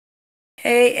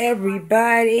Hey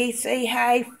everybody, say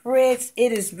hi Fritz.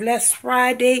 It is Blessed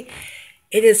Friday.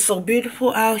 It is so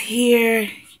beautiful out here.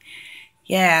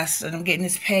 Yes, and I'm getting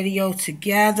this patio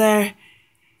together.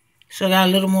 So I got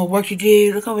a little more work to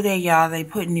do. Look over there, y'all. They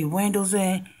putting new windows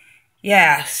in.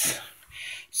 Yes.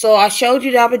 So I showed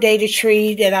you the other day the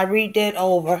tree that I redid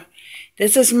over.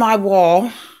 This is my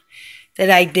wall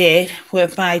that I did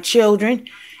with my children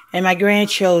and my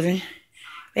grandchildren.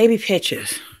 Baby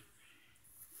pictures.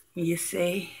 You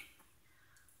see?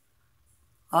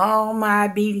 All my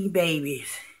beady babies.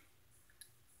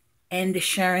 And the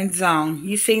sharing zone.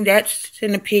 You seen that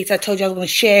in the piece. I told you I was going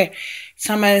to share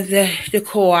some of the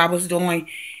decor I was doing.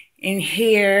 In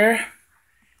here,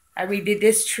 I redid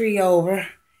this tree over.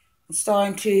 I'm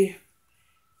starting to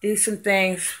do some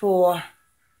things for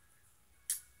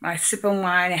my sipping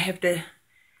wine. I have to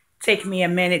take me a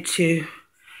minute to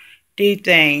do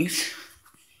things.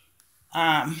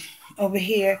 Over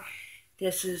here,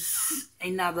 this is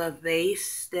another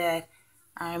vase that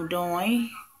I'm doing.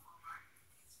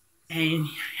 And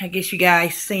I guess you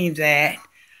guys seen that.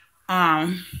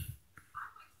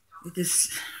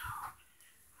 Just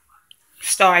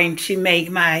starting to make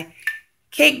my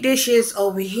cake dishes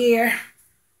over here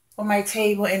on my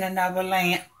table in another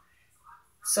lamp.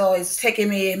 So it's taking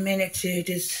me a minute to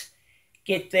just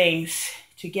get things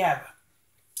together.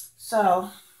 So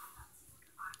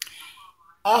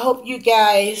I hope you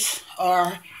guys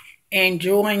are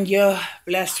enjoying your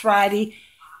Blessed Friday.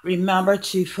 Remember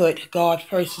to put God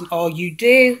first in all you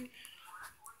do.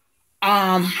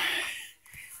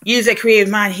 Use that creative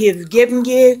mind He has given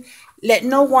you. Let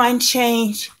no one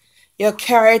change your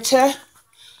character.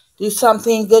 Do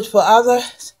something good for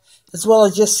others as well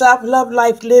as yourself. Love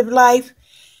life, live life.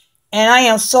 And I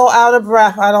am so out of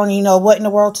breath. I don't even know what in the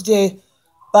world to do.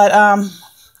 But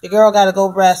the girl got to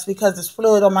go rest because this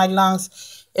fluid on my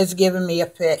lungs is giving me a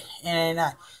fit. And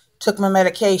I took my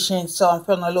medication, so I'm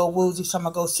feeling a little woozy, so I'm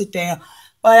going to go sit down.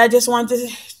 But I just wanted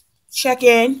to check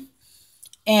in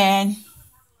and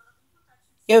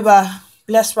give a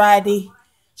Blessed Friday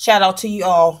shout out to you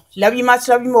all. Love you much,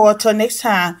 love you more. Till next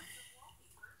time.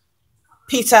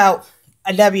 Peace out.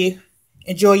 I love you.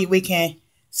 Enjoy your weekend.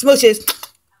 Smooches.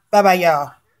 Bye-bye,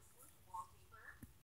 y'all.